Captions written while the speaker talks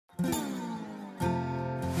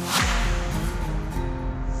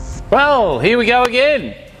Well, here we go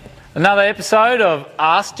again. Another episode of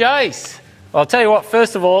Ask Jase. Well, I'll tell you what,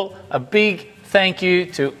 first of all, a big thank you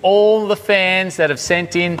to all the fans that have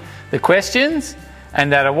sent in the questions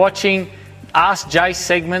and that are watching Ask Jase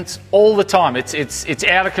segments all the time. It's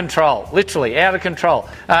out of control, literally out of control.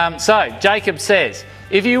 So, Jacob says,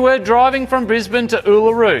 if you were driving from Brisbane to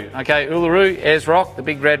Uluru, okay, Uluru, Ayers Rock, the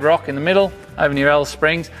big red rock in the middle, over near Alice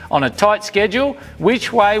Springs, on a tight schedule,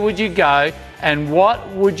 which way would you go and what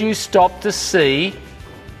would you stop to see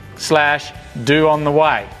 / do on the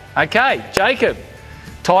way? Okay, Jacob,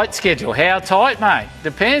 tight schedule. How tight, mate?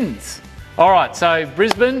 Depends. All right, so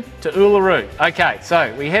Brisbane to Uluru. Okay,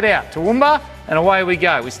 so we head out to Toowoomba and away we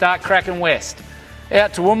go. We start cracking west.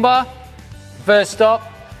 Out to Toowoomba, first stop,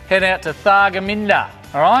 head out to Thargomindah.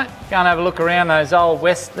 All right, go and have a look around those old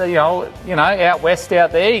west, you know, out west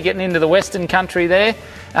out there. You're getting into the western country there,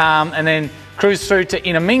 and then cruise through to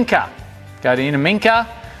Inaminka. Go to Inaminka,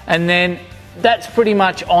 and then that's pretty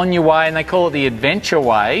much on your way, and they call it the adventure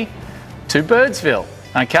way to Birdsville.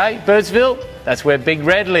 Okay, Birdsville, that's where Big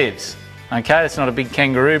Red lives. Okay, that's not a big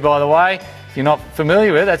kangaroo, by the way. If you're not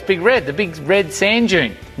familiar with it, that's Big Red, the big red sand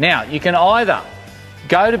dune. Now, you can either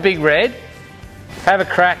go to Big Red, have a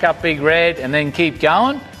crack up Big Red and then keep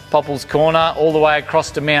going, Popple's Corner, all the way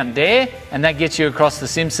across to Mount Dare, and that gets you across the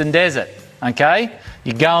Simpson Desert, okay?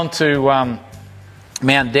 You're going to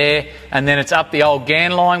Mount Dare, and then it's up the old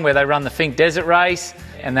Gan line where they run the Fink Desert Race,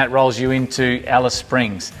 and that rolls you into Alice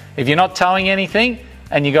Springs. If you're not towing anything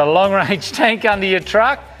and you've got a long range tank under your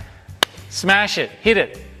truck, smash it, hit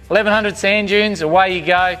it. 1100 sand dunes, away you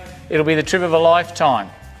go. It'll be the trip of a lifetime.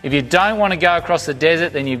 If you don't want to go across the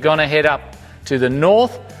desert, then you've got to head up to the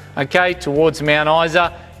north, okay, towards Mount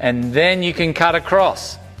Isa, and then you can cut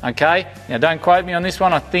across, okay? Now don't quote me on this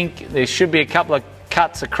one, I think there should be a couple of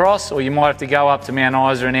cuts across, or you might have to go up to Mount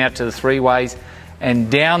Isa and out to the three ways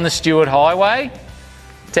and down the Stewart Highway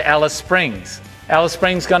to Alice Springs. Alice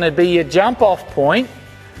Springs is going to be your jump off point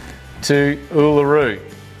to Uluru.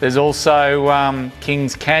 There's also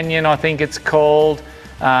Kings Canyon, I think it's called,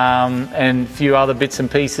 and a few other bits and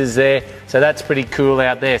pieces there. So that's pretty cool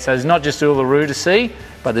out there. So there's not just Uluru to see,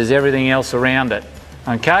 but there's everything else around it.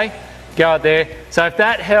 Okay, go out there. So if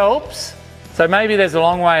that helps, so maybe there's a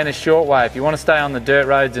long way and a short way. If you want to stay on the dirt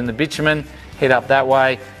roads and the bitumen, head up that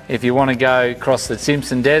way. If you want to go across the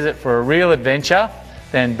Simpson Desert for a real adventure,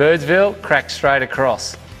 then Birdsville, crack straight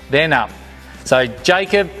across, then up. So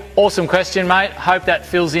Jacob, awesome question, mate. Hope that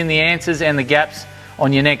fills in the answers and the gaps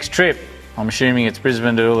on your next trip. I'm assuming it's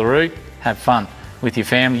Brisbane to Uluru. Have fun with your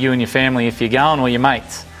family, you and your family if you're going, or your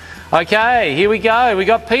mates. Okay, here we go. We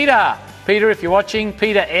got Peter. Peter, if you're watching,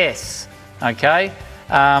 Peter S. Okay.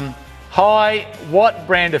 Hi, what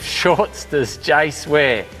brand of shorts does Jase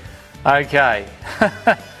wear? Okay.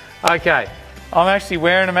 Okay. I'm actually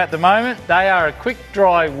wearing them at the moment. They are a quick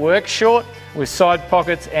dry work short with side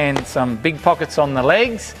pockets and some big pockets on the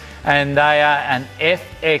legs, and they are an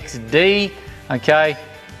FXD. Okay.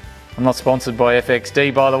 I'm not sponsored by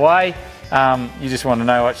FXD, by the way. You just want to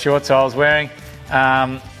know what shorts I was wearing.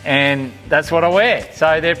 And that's what I wear.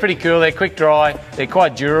 So they're pretty cool, they're quick dry, they're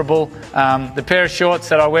quite durable. The pair of shorts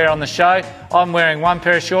that I wear on the show, I'm wearing one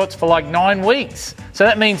pair of shorts for like 9 weeks. So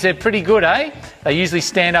that means they're pretty good, eh? They usually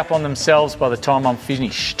stand up on themselves by the time I'm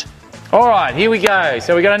finished. All right, here we go.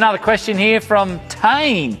 So we got another question here from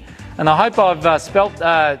Tane. And I hope I've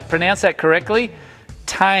pronounced that correctly.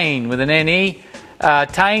 Tane with an N-E.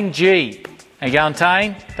 Tane G. How you going,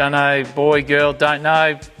 Tane? Don't know, boy, girl, don't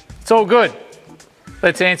know. It's all good.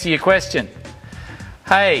 Let's answer your question.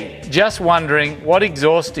 Hey, just wondering, what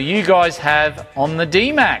exhaust do you guys have on the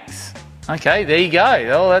D-Max? Okay, there you go.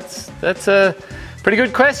 Well, that's a pretty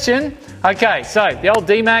good question. Okay, so the old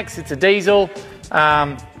D-Max, it's a diesel,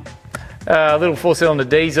 little 4-cylinder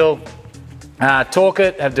diesel. Torque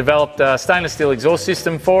It have developed a stainless steel exhaust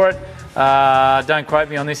system for it. Don't quote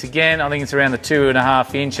me on this again. I think it's around the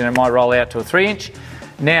 2.5 inch and it might roll out to a 3 inch.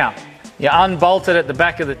 Now, you unbolt it at the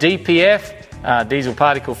back of the DPF, diesel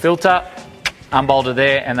particle filter, unbolted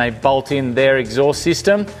there, and they bolt in their exhaust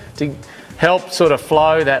system to help sort of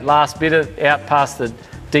flow that last bit out past the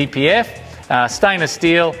DPF. Stainless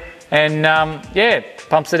steel, and yeah,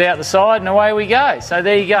 pumps it out the side and away we go. So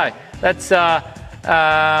there you go. That's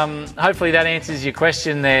hopefully that answers your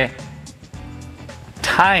question there,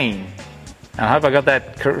 Tane. I hope I got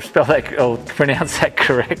that, spell that or pronounce that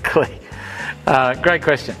correctly. Great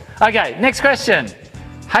question. Okay, next question.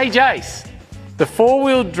 Hey Jase, the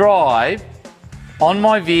 4-wheel drive on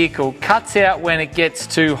my vehicle cuts out when it gets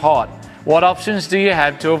too hot. What options do you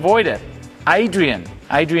have to avoid it? Adrian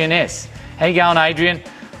S. How you going, Adrian?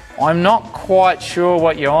 I'm not quite sure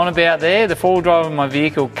what you're on about there. The four-wheel drive of my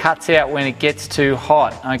vehicle cuts out when it gets too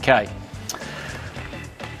hot. Okay.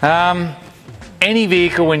 Any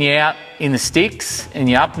vehicle when you're out in the sticks and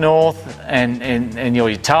you're up north and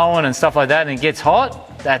you're towing and stuff like that and it gets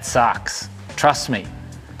hot, that sucks. Trust me.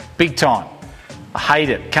 Big time. I hate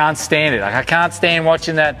it. Can't stand it. I can't stand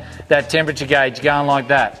watching that temperature gauge going like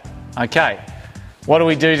that. Okay. What do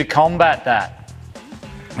we do to combat that?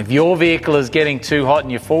 If your vehicle is getting too hot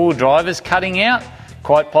and your four-wheel drive is cutting out,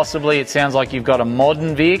 quite possibly it sounds like you've got a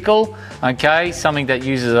modern vehicle, okay, something that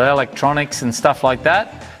uses electronics and stuff like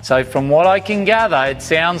that. So from what I can gather, it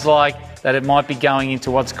sounds like that it might be going into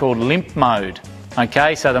what's called limp mode.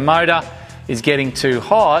 Okay, so the motor is getting too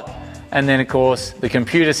hot, and then of course the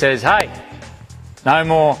computer says, hey, no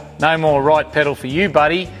more right pedal for you,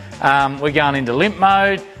 buddy. We're going into limp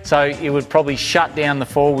mode. So it would probably shut down the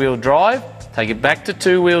four-wheel drive, take it back to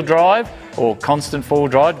two-wheel drive or constant four-wheel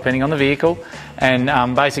drive, depending on the vehicle,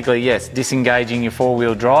 and basically, yes, disengaging your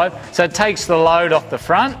four-wheel drive. So it takes the load off the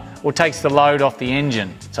front or takes the load off the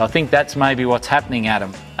engine. So I think that's maybe what's happening,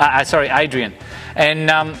 Adrian.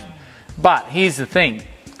 And but here's the thing.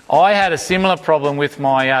 I had a similar problem with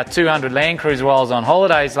my 200 Land Cruiser while I was on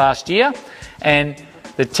holidays last year, and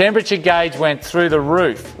the temperature gauge went through the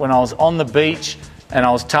roof when I was on the beach and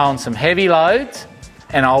I was towing some heavy loads,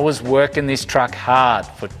 and I was working this truck hard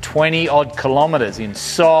for 20 odd kilometres in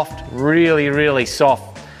soft, really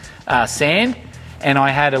soft sand. And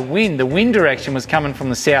I had a wind. The wind direction was coming from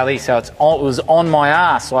the southeast, so it was on my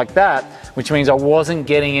ass like that, which means I wasn't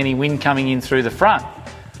getting any wind coming in through the front.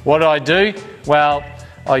 What did I do? Well,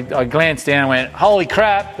 I glanced down and went, holy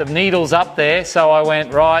crap, the needle's up there. So I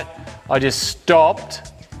went, right, I just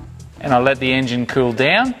stopped and I let the engine cool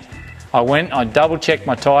down. I double checked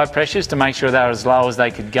my tyre pressures to make sure they were as low as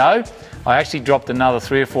they could go. I actually dropped another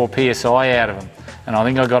 3 or 4 PSI out of them. And I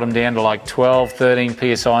think I got them down to like 12, 13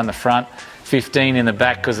 PSI in the front, 15 in the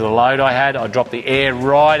back because of the load I had. I dropped the air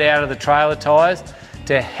right out of the trailer tyres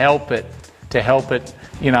to help it,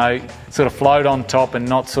 you know, sort of float on top and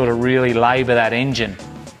not sort of really labour that engine.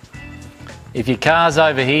 If your car's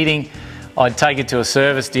overheating, I'd take it to a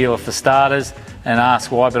service dealer for starters and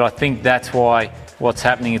ask why, but I think that's why what's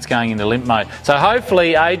happening, it's going into limp mode. So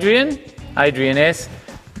hopefully, Adrian S,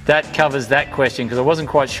 that covers that question because I wasn't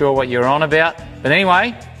quite sure what you're on about. But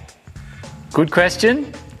anyway, good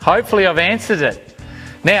question. Hopefully I've answered it.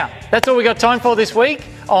 Now, that's all we got time for this week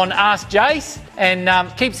on Ask Jase,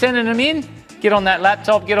 and keep sending them in. Get on that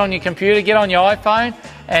laptop, get on your computer, get on your iPhone,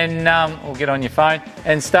 and or get on your phone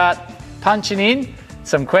and start punching in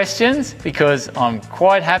some questions because I'm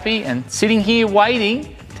quite happy and sitting here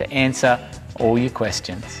waiting to answer all your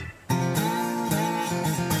questions.